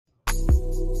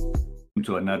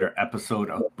To another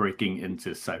episode of Breaking into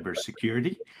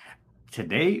Cybersecurity.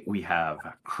 Today we have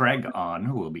Craig on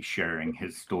who will be sharing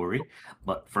his story.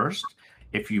 But first,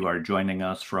 if you are joining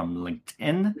us from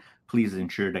LinkedIn, please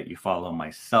ensure that you follow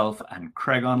myself and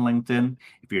Craig on LinkedIn.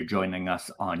 If you're joining us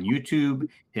on YouTube,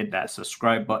 hit that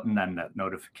subscribe button and that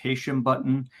notification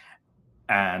button.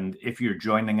 And if you're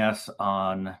joining us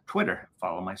on Twitter,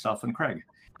 follow myself and Craig.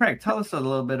 Craig, tell us a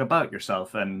little bit about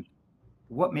yourself and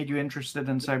what made you interested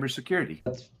in cybersecurity?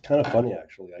 That's kind of funny,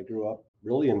 actually. I grew up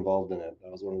really involved in it. I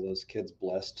was one of those kids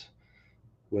blessed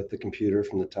with the computer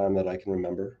from the time that I can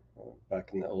remember, back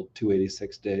in the old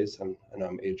 286 days. I know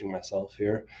I'm aging myself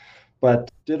here,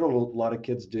 but did what a lot of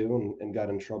kids do and got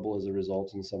in trouble as a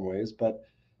result in some ways. But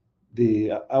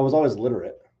I was always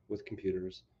literate with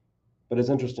computers. But it's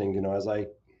interesting, as I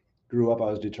grew up,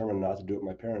 I was determined not to do what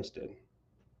my parents did.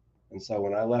 And so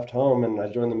when I left home and I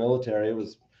joined the military,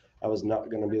 I was not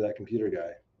going to be that computer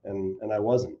guy, and I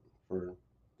wasn't for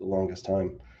the longest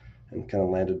time, and kind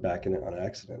of landed back in it on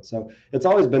accident. So it's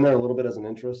always been there a little bit as an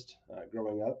interest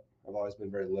growing up. I've always been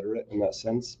very literate in that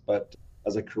sense, but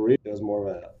as a career, it was more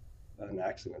of an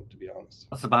accident, to be honest.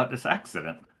 What's about this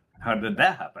accident? How did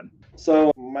that happen?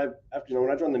 So when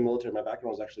I joined the military, my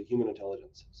background was actually human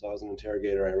intelligence. So I was an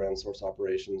interrogator. I ran source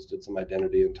operations, did some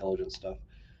identity intelligence stuff.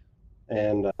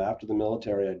 And after the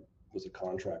military, I was a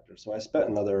contractor. So I spent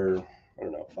another,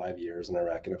 5 years in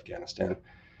Iraq and Afghanistan.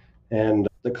 And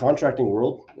the contracting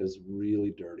world is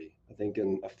really dirty. I think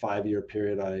in a 5-year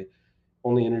period, I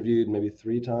only interviewed maybe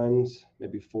 3 times,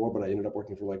 maybe 4, but I ended up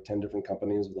working for like 10 different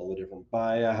companies with all the different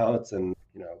buyouts. And,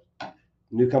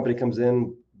 new company comes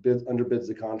in, underbids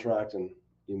the contract, and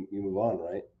you move on,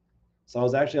 right? So I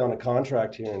was actually on a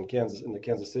contract here in the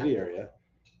Kansas City area,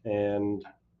 and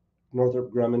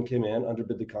Northrop Grumman came in,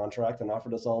 underbid the contract, and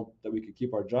offered us all that we could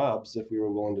keep our jobs if we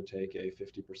were willing to take a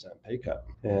 50% pay cut.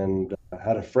 And I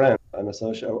had a friend, an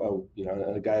associate,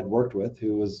 a guy I'd worked with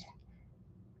who was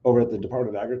over at the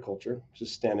Department of Agriculture,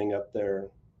 just standing up their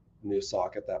new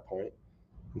SOC at that point,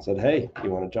 and said, "Hey, you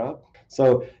want a job?"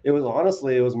 So it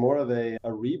was more of a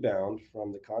rebound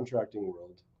from the contracting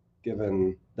world,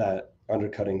 given that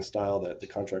undercutting style that the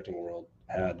contracting world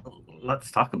had. Let's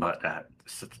talk about that.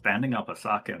 Standing up a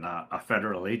SOC in a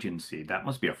federal agency, that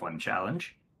must be a fun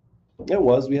challenge. It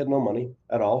was. We had no money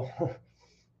at all.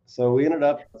 So we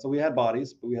had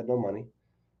bodies, but we had no money.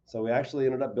 So we actually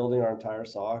ended up building our entire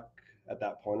SOC at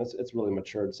that point. It's really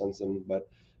matured since then, but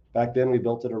back then we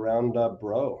built it around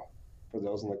Bro. For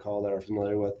those on the call that are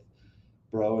familiar with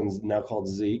Bro, and now called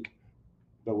Zeek.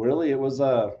 But really it was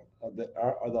the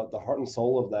heart and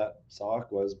soul of that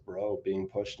SOC was Bro being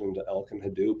pushed into Elk and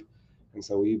Hadoop. And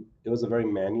so it was a very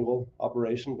manual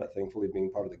operation, but thankfully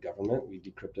being part of the government, we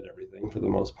decrypted everything for the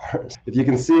most part. If you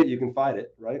can see it, you can fight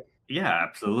it, right? Yeah,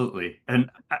 absolutely. And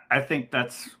I think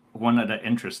that's one of the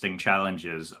interesting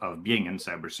challenges of being in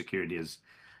cybersecurity is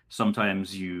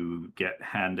sometimes you get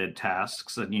handed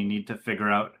tasks and you need to figure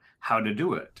out how to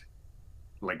do it,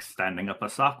 like standing up a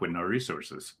SOC with no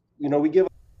resources. The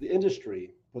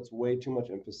industry puts way too much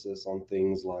emphasis on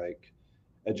things like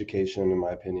education, in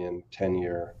my opinion,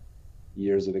 tenure,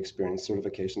 years of experience,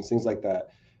 certifications, things like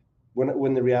that.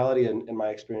 When the reality in my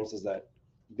experience is that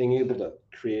being able to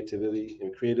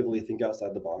creatively think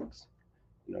outside the box,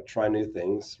 try new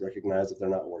things, recognize if they're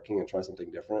not working and try something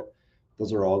different.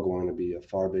 Those are all going to be a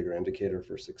far bigger indicator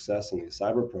for success in these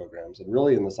cyber programs and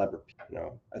really in the cyber.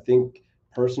 I think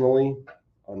personally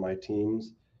on my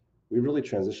teams, we really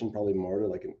transitioned probably more to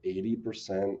like an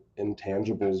 80%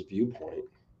 intangibles viewpoint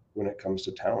when it comes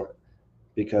to talent,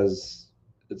 because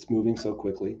it's moving so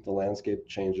quickly. The landscape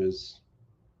changes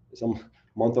some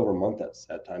month over month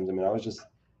at times. I mean, I just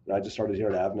started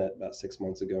here at Avnet about 6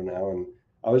 months ago now, and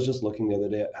I was just looking the other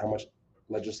day at how much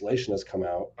legislation has come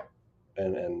out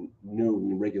and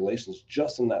new regulations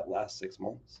just in that last 6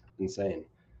 months. Insane.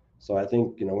 So I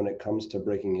think, when it comes to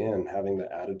breaking in, having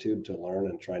the attitude to learn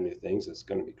and try new things is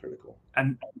going to be critical.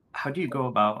 And how do you go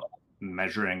about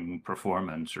measuring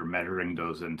performance or measuring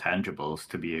those intangibles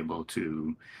to be able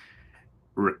to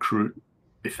recruit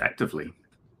effectively?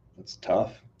 It's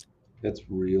tough. It's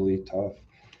really tough.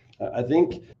 I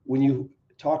think when you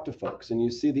talk to folks and you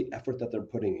see the effort that they're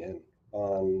putting in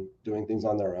on doing things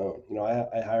on their own,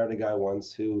 I hired a guy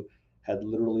once who had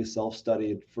literally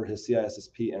self-studied for his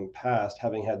CISSP and passed,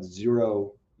 having had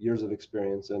 0 years of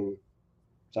experience in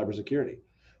cybersecurity.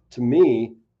 To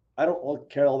me, I don't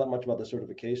care all that much about the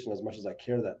certification as much as I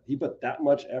care that he put that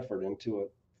much effort into a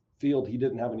field he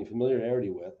didn't have any familiarity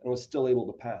with and was still able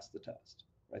to pass the test.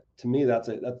 Right? To me,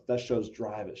 that shows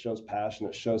drive. It shows passion.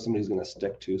 It shows somebody who's going to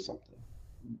stick to something.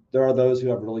 There are those who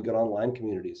have really good online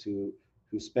communities who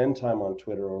who spend time on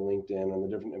Twitter or LinkedIn and the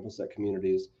different InfoSec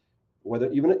communities,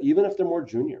 whether even if they're more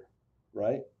junior,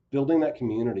 right? Building that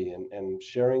community and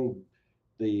sharing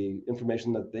the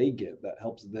information that they get that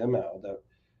helps them out. That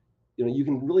you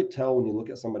can really tell when you look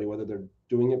at somebody whether they're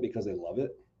doing it because they love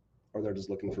it or they're just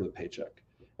looking for the paycheck.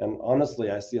 And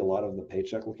honestly, I see a lot of the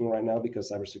paycheck looking right now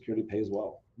because cybersecurity pays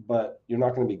well, but you're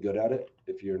not going to be good at it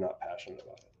if you're not passionate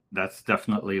about it. That's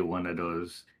definitely one of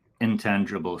those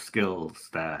intangible skills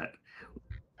that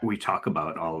we talk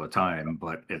about all the time,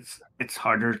 but it's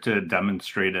harder to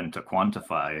demonstrate and to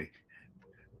quantify.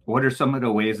 What are some of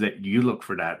the ways that you look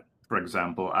for that? For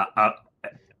example,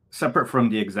 separate from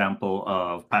the example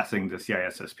of passing the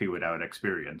CISSP without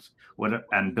experience,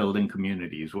 and building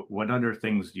communities, what other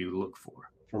things do you look for?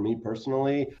 For me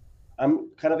personally, I'm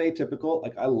kind of atypical.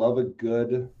 Like I love a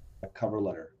good cover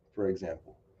letter, for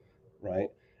example, right?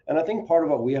 And I think part of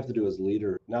what we have to do as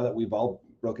leaders, now that we've all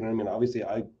broken in, I mean, obviously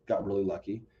I got really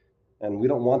lucky, and we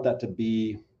don't want that to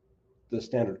be the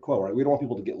standard quo, right? We don't want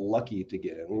people to get lucky to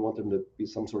get in. We want them to be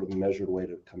some sort of measured way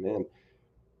to come in.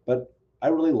 But I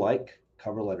really like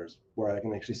cover letters where I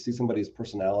can actually see somebody's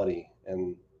personality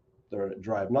and their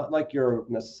drive, not like your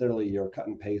cut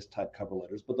and paste type cover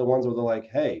letters, but the ones where they're like,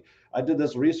 hey, I did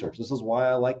this research. This is why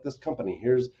I like this company.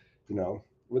 Here's,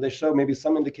 where they show maybe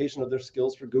some indication of their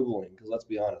skills for Googling. Because let's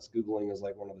be honest, Googling is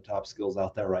like one of the top skills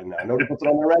out there right now. Nobody puts it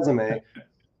on their resume,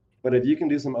 but if you can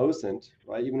do some OSINT,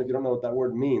 right, even if you don't know what that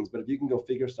word means, but if you can go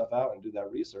figure stuff out and do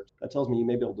that research, that tells me you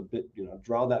may be able to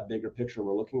draw that bigger picture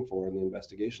we're looking for in the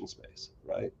investigation space,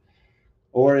 right?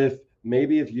 Or if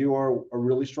you are a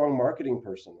really strong marketing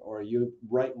person or you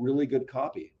write really good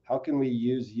copy, how can we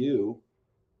use you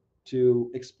to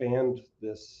expand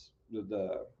this,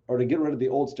 or to get rid of the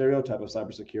old stereotype of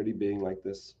cybersecurity being like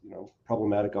this,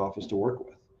 problematic office to work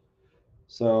with?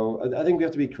 So I think we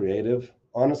have to be creative.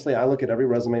 Honestly, I look at every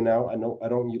resume now. I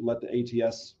don't let the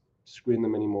ATS screen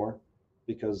them anymore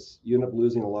because you end up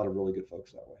losing a lot of really good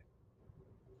folks that way.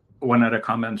 One of the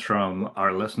comments from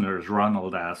our listeners,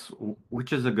 Ronald asks,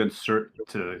 which is a good cert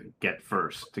to get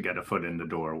first to get a foot in the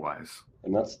door wise?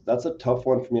 And that's a tough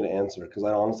one for me to answer because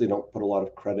I honestly don't put a lot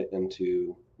of credit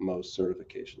into most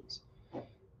certifications.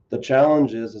 The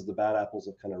challenge is the bad apples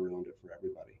have kind of ruined it for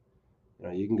everybody.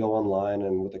 You can go online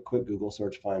and with a quick Google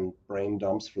search find brain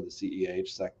dumps for the CEH,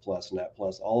 Sec Plus, Net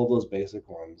Plus, all of those basic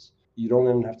ones. You don't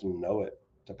even have to know it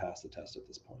to pass the test at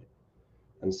this point.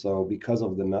 And so because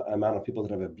of the amount of people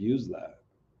that have abused that,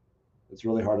 it's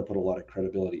really hard to put a lot of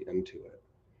credibility into it.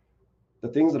 The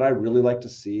things that I really like to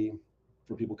see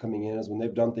for people coming in is when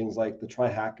they've done things like the Try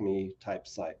Hack Me type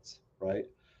sites, right?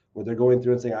 Where they're going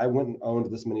through and saying, I went and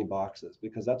owned this many boxes,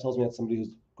 because that tells me that's somebody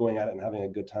who's going at it and having a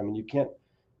good time. And you can't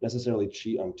necessarily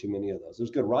cheat on too many of those. There's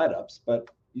good write-ups, but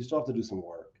you still have to do some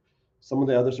work. Some of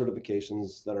the other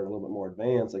certifications that are a little bit more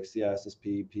advanced, like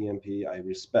CISSP, PMP, I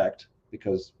respect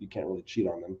because you can't really cheat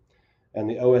on them. And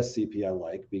the OSCP I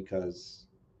like because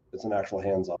it's an actual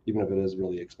hands-on, even if it is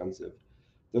really expensive.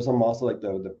 There's some also like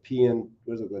the PN,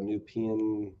 what is it, the new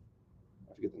PN,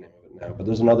 I forget the name of it now, but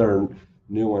there's another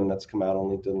new one that's come out on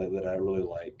LinkedIn lately that I really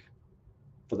like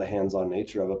for the hands-on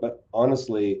nature of it. But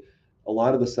honestly, a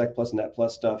lot of the Sec Plus, Net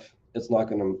Plus stuff, it's not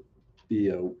going to be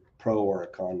a pro or a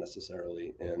con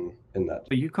necessarily in that.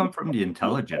 But you come from the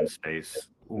intelligence space.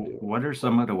 What are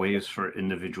some of the ways for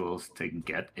individuals to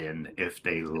get in if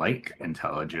they like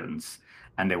intelligence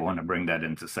and they want to bring that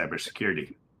into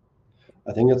cybersecurity?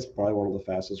 I think it's probably one of the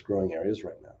fastest growing areas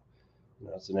right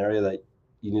now. It's an area that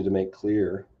you need to make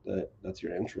clear that that's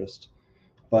your interest.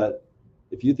 But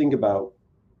if you think about,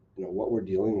 what we're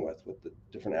dealing with the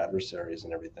different adversaries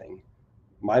and everything,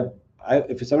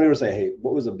 if somebody were to say, hey,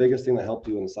 what was the biggest thing that helped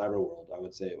you in the cyber world? I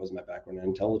would say it was my background in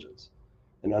intelligence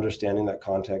and understanding that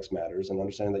context matters and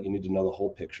understanding that you need to know the whole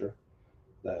picture,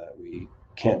 that we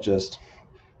can't just,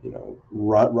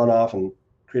 run off and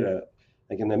create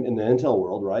like in the Intel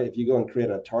world, right? If you go and create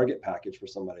a target package for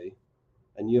somebody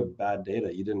and you have bad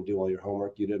data, you didn't do all your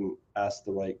homework, you didn't ask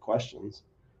the right questions,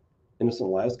 innocent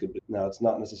lives could be. Now, it's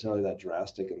not necessarily that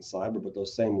drastic in cyber, but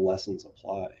those same lessons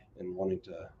apply in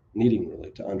needing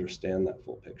really to understand that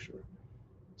full picture.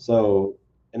 So,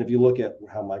 and if you look at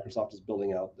how Microsoft is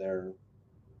building out their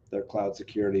cloud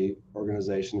security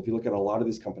organization, if you look at a lot of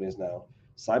these companies now,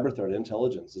 cyber threat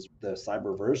intelligence is the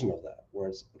cyber version of that, where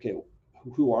it's, okay,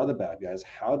 who are the bad guys?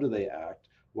 How do they act?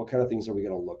 What kind of things are we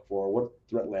going to look for? What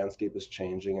threat landscape is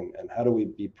changing? And how do we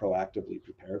be proactively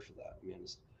prepared for that? I mean,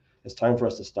 it's time for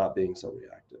us to stop being so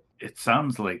reactive. It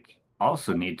sounds like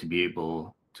also need to be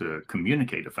able to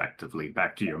communicate effectively.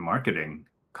 Back to your marketing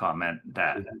comment,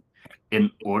 that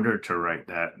in order to write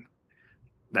that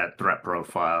that threat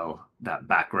profile, that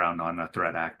background on a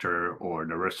threat actor, or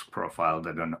the risk profile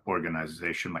that an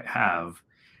organization might have,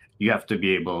 you have to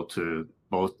be able to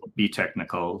both be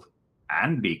technical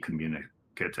and be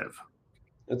communicative.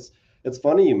 It's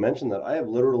funny you mentioned that. I have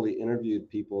literally interviewed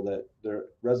people that their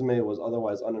resume was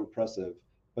otherwise unimpressive,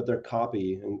 but their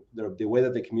copy and the way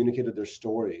that they communicated their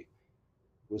story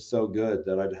was so good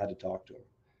that I had to talk to them.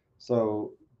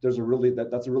 So there's a really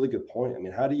that's a really good point. I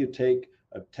mean, how do you take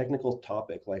a technical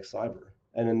topic like cyber,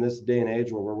 and in this day and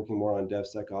age where we're working more on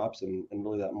DevSecOps and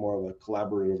really that more of a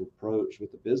collaborative approach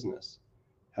with the business,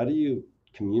 how do you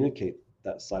communicate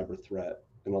that cyber threat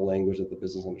in a language that the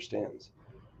business understands?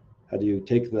 How do you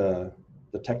take the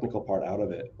technical part out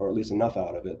of it, or at least enough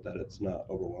out of it that it's not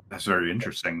overwhelming? That's very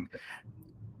interesting.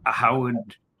 How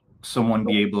would someone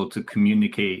be able to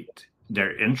communicate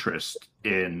their interest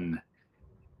in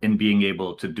being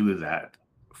able to do that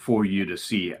for you to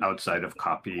see outside of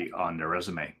copy on their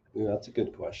resume? Yeah, that's a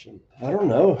good question. I don't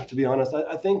know, to be honest.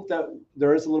 I think that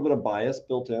there is a little bit of bias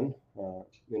built in.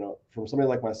 From somebody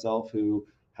like myself who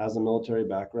has a military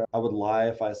background, I would lie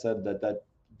if I said that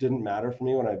didn't matter for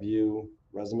me when I view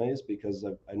resumes, because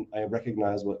I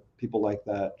recognize what people like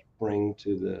that bring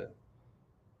to the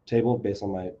table based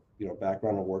on my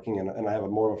background of working, and I have a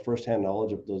more of a firsthand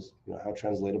knowledge of those, how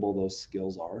translatable those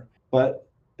skills are. But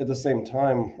at the same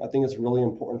time, I think it's really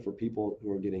important for people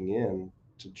who are getting in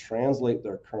to translate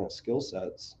their current skill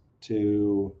sets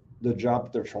to the job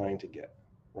that they're trying to get,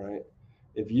 right?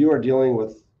 If you are dealing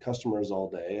with customers all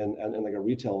day and like a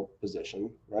retail position,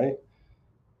 right,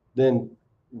 then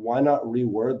why not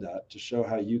reword that to show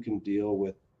how you can deal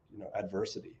with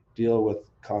adversity, deal with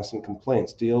constant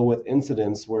complaints, deal with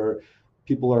incidents where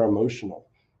people are emotional.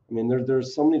 I mean,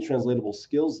 there's so many translatable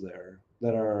skills there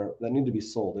that need to be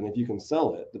sold. And if you can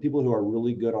sell it, the people who are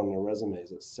really good on their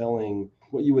resumes at selling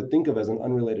what you would think of as an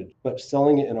unrelated, but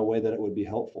selling it in a way that it would be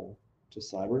helpful to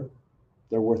cyber,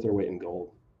 they're worth their weight in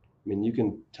gold. I mean, you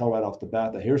can tell right off the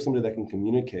bat that here's somebody that can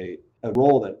communicate a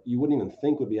role that you wouldn't even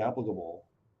think would be applicable,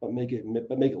 but make it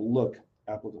look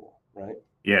applicable, right?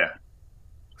 Yeah.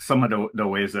 Some of the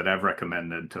ways that I've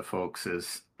recommended to folks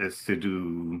is to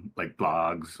do like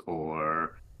blogs,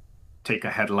 or take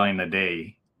a headline a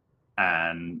day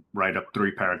and write up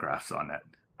 3 paragraphs on it.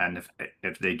 And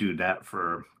if they do that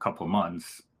for a couple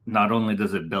months, not only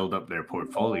does it build up their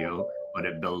portfolio, but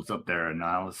it builds up their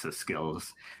analysis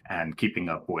skills and keeping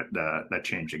up with the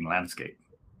changing landscape.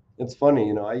 It's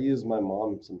funny, I use my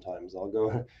mom sometimes. I'll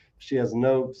go, she has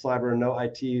no cyber, no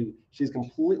IT. She's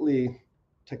completely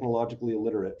technologically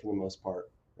illiterate for the most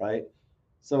part, right?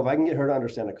 So if I can get her to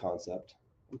understand a concept,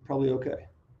 I'm probably okay.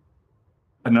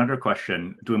 Another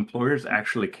question, do employers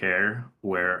actually care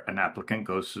where an applicant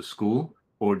goes to school,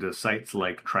 or do sites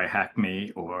like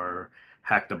TryHackMe or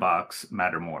Hack the Box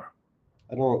matter more?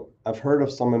 I've heard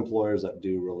of some employers that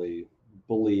do really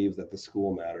believe that the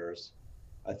school matters.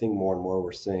 I think more and more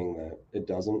we're seeing that it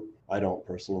doesn't. I don't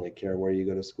personally care where you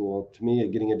go to school. To me,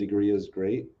 getting a degree is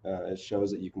great. It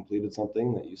shows that you completed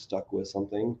something, that you stuck with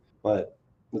something. But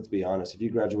let's be honest, if you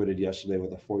graduated yesterday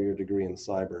with a 4-year degree in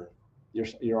cyber,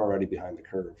 you're already behind the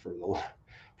curve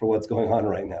for what's going on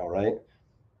right now, right?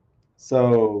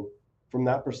 So from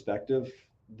that perspective,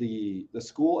 the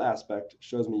school aspect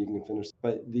shows me you can finish,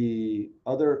 but the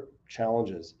other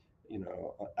challenges,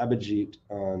 Abhijit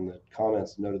on the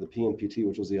comments noted the PNPT,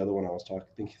 which was the other one I was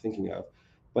thinking of,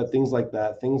 but things like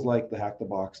that, things like the Hack the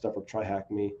Box stuff or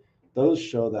TryHackMe, those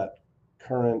show that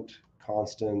current,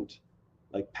 constant,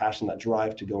 like passion, that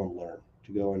drive to go and learn,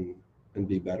 to go and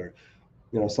be better.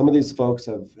 Some of these folks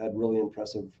have had really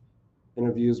impressive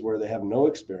interviews where they have no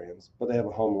experience, but they have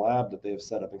a home lab that they have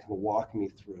set up and can walk me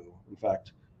through. In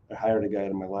fact, I hired a guy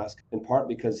in my last, in part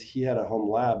because he had a home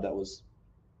lab that was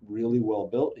really well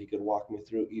built. He could walk me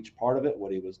through each part of it,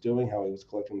 what he was doing, how he was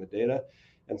collecting the data.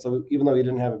 And so even though he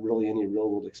didn't have really any real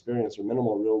world experience or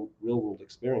minimal real world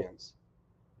experience,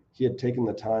 he had taken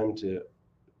the time to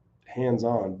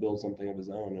hands-on build something of his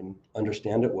own and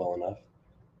understand it well enough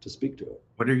to speak to it.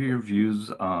 What are your views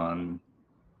on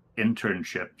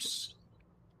internships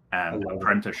and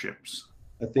apprenticeships?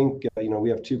 I think, we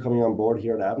have 2 coming on board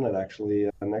here at Avnet actually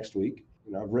next week.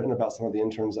 I've written about some of the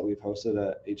interns that we've hosted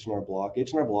at H&R Block.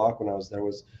 H&R Block, when I was there,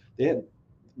 they had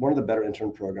one of the better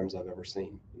intern programs I've ever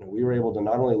seen. We were able to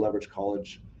not only leverage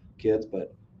college kids,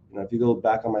 but if you go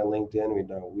back on my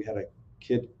LinkedIn, we had a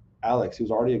kid, Alex, who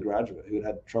was already a graduate, who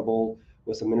had trouble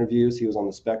with some interviews. He was on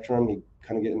the spectrum. He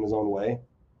kind of get in his own way.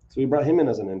 So we brought him in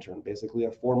as an intern, basically a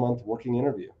 4-month working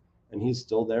interview. And he's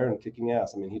still there and kicking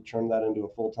ass. I mean, he turned that into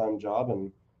a full-time job and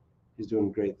he's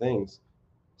doing great things.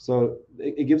 So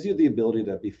it gives you the ability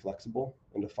to be flexible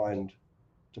and to find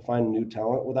to find new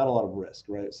talent without a lot of risk,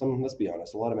 right? Let's be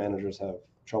honest, a lot of managers have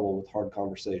trouble with hard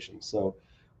conversations. So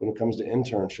when it comes to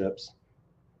internships,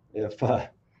 if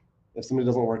somebody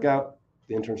doesn't work out,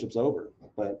 the internship's over.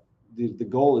 But the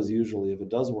goal is usually, if it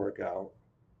does work out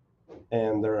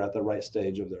and they're at the right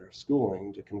stage of their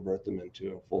schooling, to convert them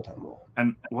into a full-time role.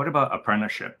 And what about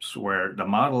apprenticeships, where the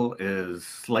model is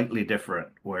slightly different,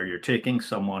 where you're taking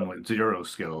someone with zero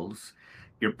skills,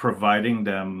 you're providing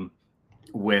them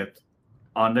with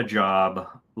on-the-job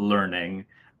learning,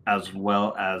 as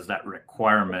well as that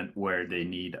requirement where they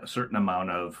need a certain amount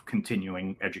of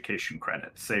continuing education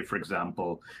credits, say, for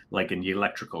example, like in the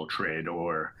electrical trade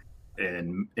or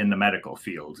in the medical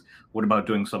field. What about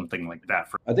doing something like that?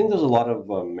 I think there's a lot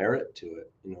of merit to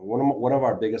it. One of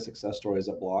our biggest success stories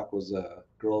at Block was a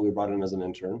girl we brought in as an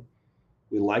intern.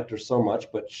 We liked her so much,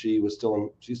 but she still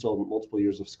had multiple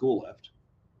years of school left,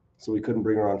 so we couldn't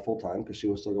bring her on full time because she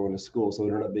was still going to school. So it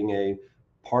ended up being a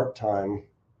part time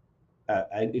at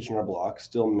H&R Block,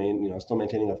 still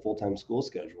maintaining a full time school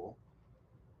schedule,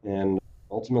 and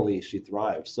ultimately she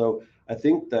thrived. So I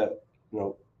think that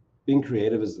being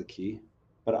creative is the key.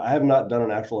 But I have not done an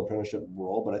actual apprenticeship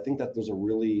role, but I think that there's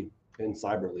in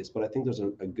cyber at least, but I think there's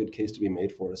a good case to be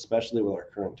made for it, especially with our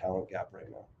current talent gap right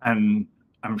now. And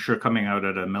I'm sure coming out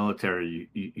of the military,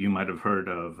 you might have heard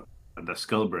of the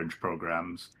SkillBridge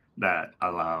programs that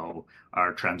allow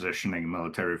our transitioning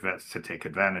military vets to take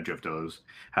advantage of those.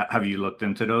 Have you looked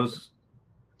into those?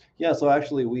 Yeah, so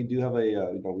actually we do have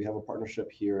we have a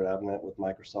partnership here at Avnet with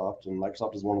Microsoft, and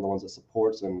Microsoft is one of the ones that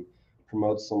supports and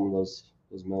promotes some of those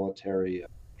military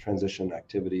transition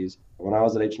activities. When I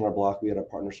was at H&R Block, we had a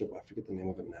partnership. I forget the name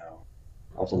of it now.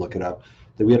 I'll have to look it up.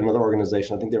 Then we had another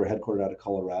organization. I think they were headquartered out of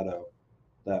Colorado,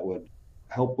 that would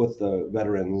help with the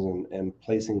veterans and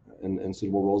placing in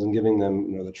suitable roles and giving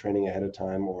them the training ahead of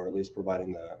time, or at least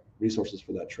providing the resources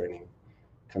for that training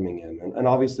coming in. And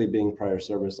obviously, being prior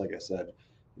service, like I said,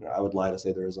 I would lie to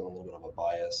say there isn't a little bit of a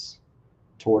bias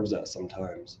towards that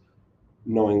sometimes,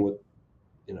 knowing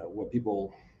what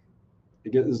people.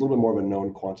 There's a little bit more of a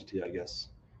known quantity, I guess,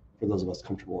 for those of us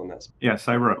comfortable in that space. Yeah,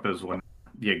 CyberUp is one of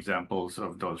the examples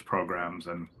of those programs,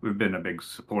 and we've been a big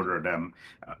supporter of them.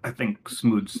 I think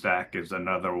SmoothStack is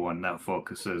another one that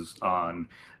focuses on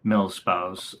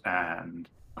mil-spouse and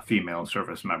female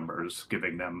service members,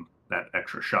 giving them that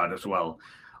extra shot as well.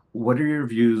 What are your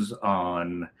views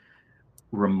on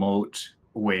remote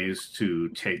ways to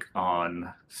take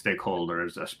on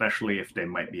stakeholders, especially if they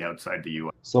might be outside the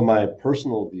US? So my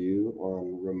personal view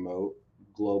on remote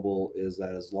global is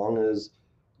that as long as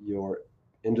your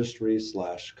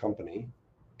industry/company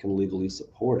can legally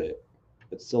support it,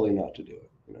 it's silly not to do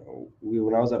it.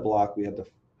 When I was at Block, we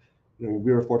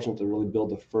were fortunate to really build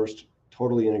the first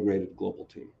totally integrated global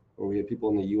team, where we had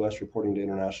people in the US reporting to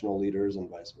international leaders and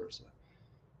vice versa.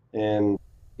 And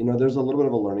there's a little bit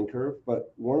of a learning curve,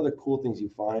 but one of the cool things you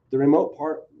find, the remote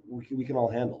part, we can all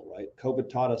handle, right? COVID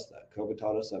taught us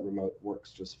that remote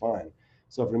works just fine.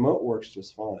 So if remote works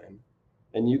just fine,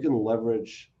 and you can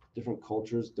leverage different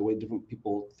cultures, the way different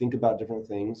people think about different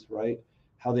things, right?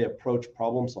 How they approach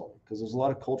problem solving, because there's a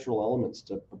lot of cultural elements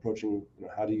to approaching,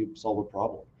 how do you solve a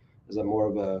problem? Is it more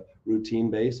of a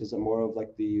routine base? Is it more of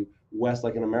like the West,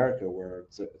 like in America, where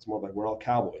it's more like we're all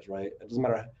cowboys, right? It doesn't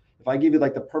matter. If I give you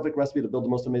like the perfect recipe to build the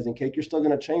most amazing cake, you're still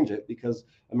going to change it because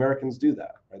Americans do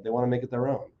that, right? They want to make it their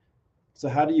own. So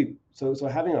so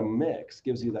having a mix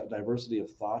gives you that diversity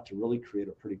of thought to really create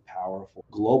a pretty powerful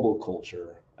global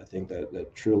culture. I think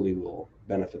that truly will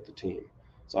benefit the team.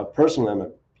 So I personally am a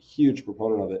huge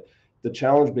proponent of it. The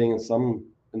challenge being in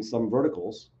some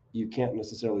verticals, you can't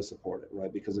necessarily support it,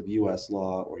 right? Because of US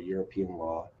law or European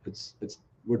law. It's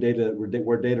where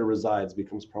data resides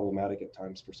becomes problematic at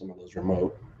times for some of those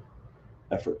remote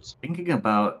efforts. Thinking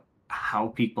about how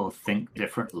people think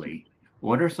differently,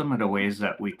 what are some of the ways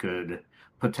that we could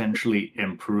potentially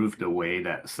improve the way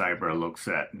that cyber looks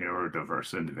at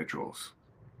neurodiverse individuals?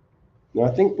 I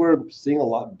think we're seeing a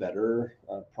lot better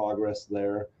progress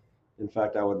there. In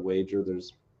fact, I would wager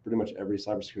there's pretty much every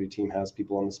cybersecurity team has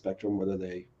people on the spectrum, whether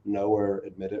they know or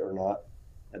admit it or not.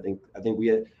 I think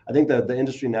that the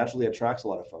industry naturally attracts a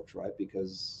lot of folks, right?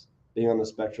 Because being on the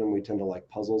spectrum, we tend to like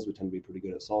puzzles. We tend to be pretty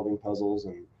good at solving puzzles,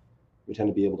 and we tend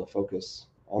to be able to focus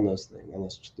on those things, on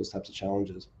those types of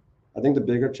challenges. I think the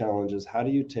bigger challenge is, how do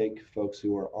you take folks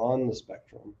who are on the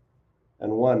spectrum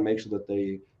and make sure that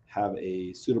they have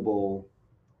a suitable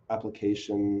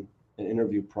application and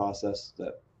interview process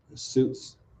that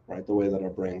suits, right, the way that our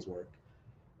brains work.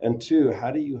 And two,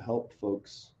 how do you help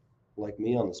folks like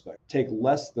me on the spectrum take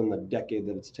less than the decade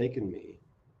that it's taken me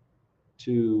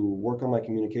to work on my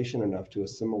communication enough to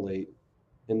assimilate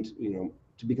into,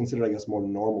 to be considered, I guess, more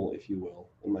normal, if you will,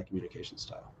 in my communication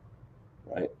style,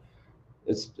 right?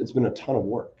 It's been a ton of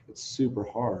work. It's super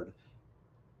hard,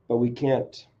 but we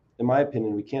can't, in my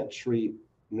opinion, we can't treat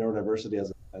neurodiversity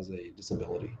as a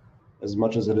disability as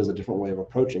much as it is a different way of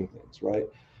approaching things, right?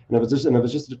 And if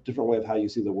it's just a different way of how you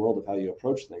see the world, of how you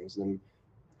approach things, then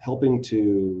helping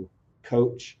to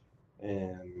coach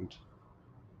and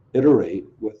iterate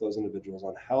with those individuals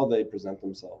on how they present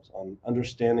themselves, on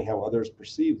understanding how others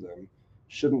perceive them,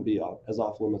 shouldn't be as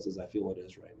off limits as I feel it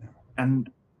is right now. And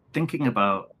thinking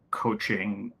about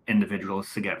coaching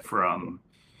individuals to get from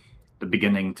the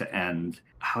beginning to end,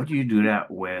 how do you do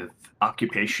that with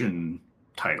occupation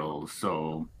titles?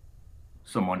 So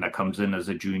someone that comes in as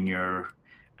a junior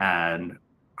and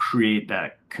create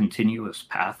that continuous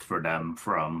path for them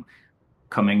from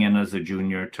coming in as a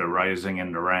junior to rising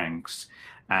in the ranks,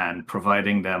 and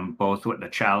providing them both with the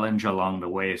challenge along the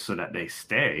way so that they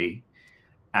stay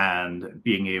and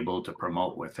being able to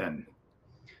promote within.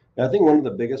 I think one of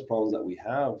the biggest problems that we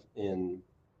have in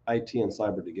IT and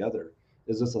cyber together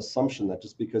is this assumption that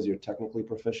just because you're technically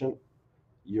proficient,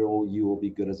 you will be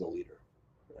good as a leader.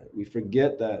 Right? We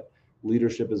forget that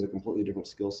leadership is a completely different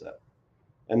skill set,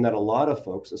 and that a lot of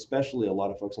folks, especially a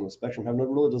lot of folks on the spectrum, have no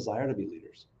real desire to be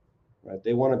leaders. Right?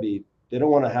 They don't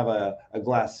want to have a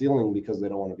glass ceiling because they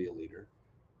don't want to be a leader.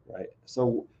 Right?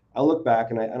 So I look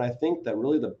back and I think that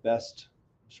really the best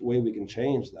way we can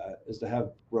change that is to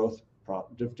have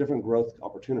different growth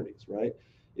opportunities. Right?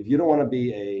 If you don't want to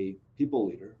be a people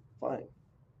leader, fine,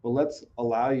 but let's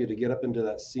allow you to get up into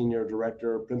that senior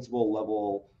director, principal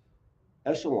level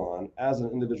echelon as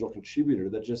an individual contributor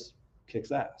that just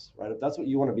kicks ass. Right? If that's what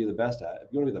you want to be the best at,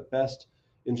 if you want to be the best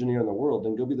engineer in the world,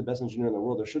 then go be the best engineer in the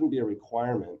world. There shouldn't be a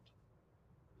requirement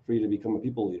for you to become a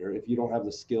people leader if you don't have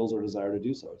the skills or desire to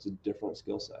do so. It's a different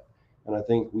skill set. And I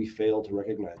think we fail to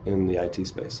recognize in the IT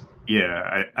space.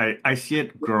 Yeah, I see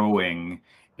it growing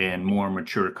in more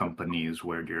mature companies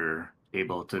where you're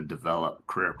able to develop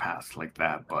career paths like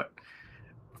that. But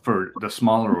for the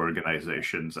smaller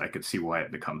organizations, I could see why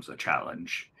it becomes a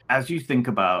challenge. As you think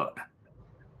about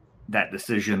that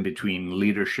decision between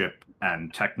leadership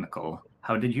and technical,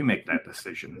 how did you make that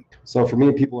decision? So for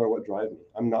me, people are what drive me.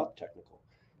 I'm not technical.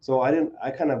 So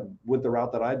I kind of went the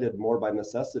route that I did more by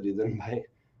necessity than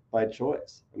by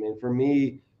choice. I mean, for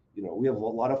me, we have a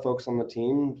lot of folks on the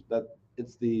team that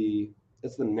it's the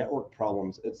network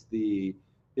problems, it's the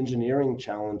engineering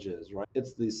challenges, right?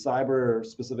 It's the cyber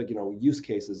specific, use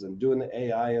cases and doing the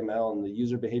AI, ML and the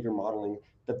user behavior modeling,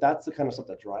 that's the kind of stuff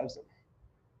that drives them.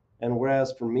 And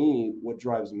whereas for me, what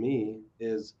drives me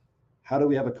is how do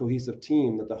we have a cohesive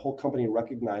team that the whole company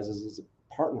recognizes as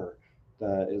a partner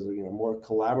that is, more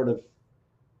collaborative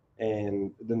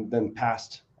and than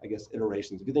past, I guess,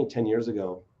 iterations. If you think 10 years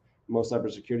ago, most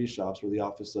cybersecurity shops were the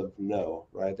office of no,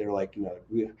 right? They're like,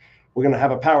 we're going to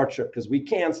have a power trip because we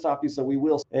can stop you, so we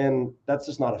will. And that's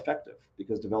just not effective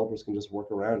because developers can just work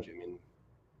around you. I mean,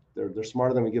 they're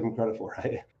smarter than we give them credit for,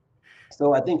 right?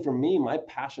 So I think for me, my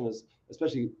passion is,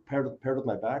 especially paired with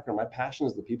my background, my passion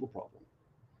is the people problem.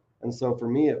 And so for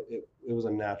me, it was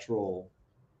a natural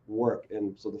work.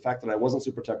 And so the fact that I wasn't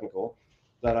super technical,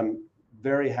 that I'm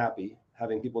very happy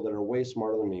having people that are way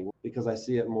smarter than me, because I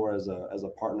see it more as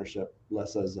a partnership,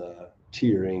 less as a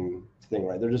tiering thing,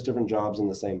 right? They're just different jobs in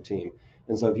the same team.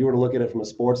 And so if you were to look at it from a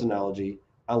sports analogy,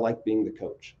 I like being the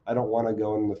coach. I don't want to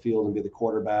go in the field and be the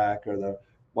quarterback or the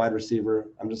wide receiver.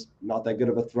 I'm just not that good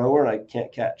of a thrower and I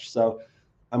can't catch. So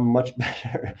I'm much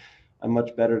better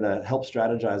to help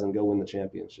strategize and go win the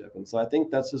championship. And so I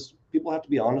think that's just, people have to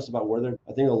be honest about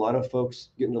I think a lot of folks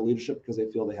get into leadership because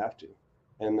they feel they have to.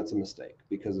 And that's a mistake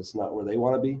because it's not where they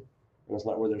want to be and it's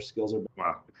not where their skills are.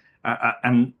 Wow.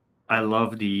 And I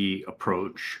love the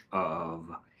approach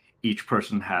of each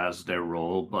person has their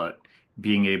role, but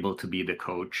being able to be the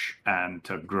coach and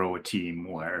to grow a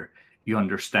team where you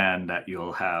understand that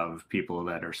you'll have people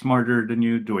that are smarter than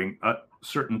you doing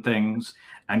certain things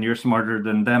and you're smarter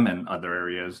than them in other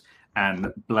areas,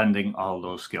 and blending all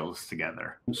those skills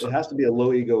together. It has to be a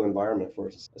low ego environment for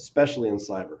us, especially in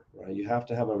cyber, right? You have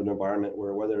to have an environment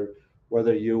where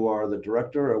whether you are the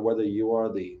director or whether you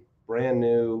are the brand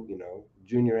new,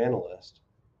 junior analyst,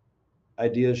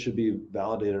 ideas should be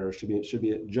validated or should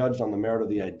be judged on the merit of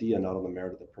the idea, not on the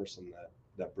merit of the person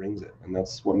that brings it. And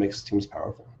that's what makes teams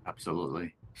powerful.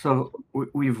 Absolutely. So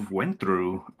we've went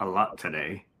through a lot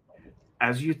today.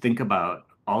 As you think about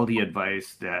all the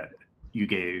advice that you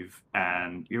gave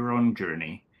and your own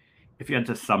journey, if you had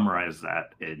to summarize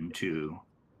that into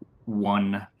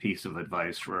one piece of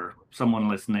advice for someone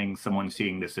listening, someone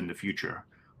seeing this in the future,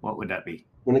 what would that be?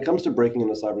 When it comes to breaking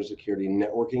into cybersecurity,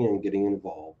 networking and getting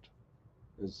involved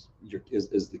is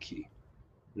the key.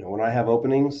 When I have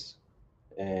openings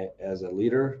as a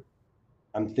leader,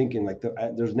 I'm thinking like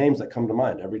there's names that come to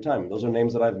mind every time. Those are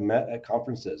names that I've met at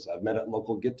conferences. I've met at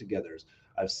local get-togethers.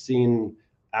 I've seen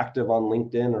active on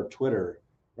LinkedIn or Twitter,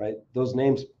 right? Those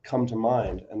names come to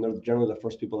mind, and they're generally the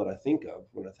first people that I think of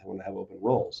when I have open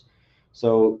roles.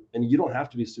 So, and you don't have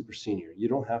to be super senior. You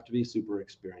don't have to be super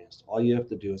experienced. All you have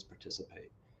to do is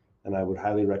participate. And I would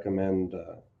highly recommend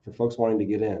for folks wanting to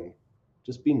get in,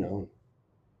 just be known.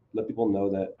 Let people know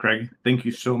that. Craig, thank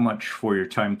you so much for your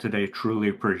time today. Truly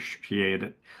appreciate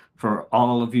it. For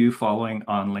all of you following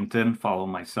on LinkedIn, follow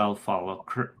myself, follow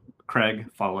Craig,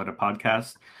 follow the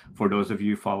podcast. For those of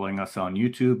you following us on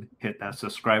YouTube, hit that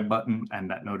subscribe button and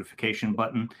that notification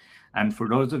button. And for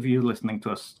those of you listening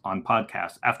to us on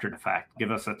podcast after the fact,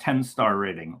 give us a 10-star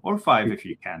rating, or 5 if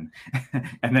you can,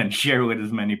 and then share with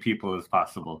as many people as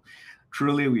possible.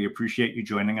 Truly, we appreciate you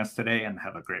joining us today, and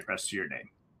have a great rest of your day.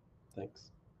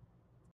 Thanks.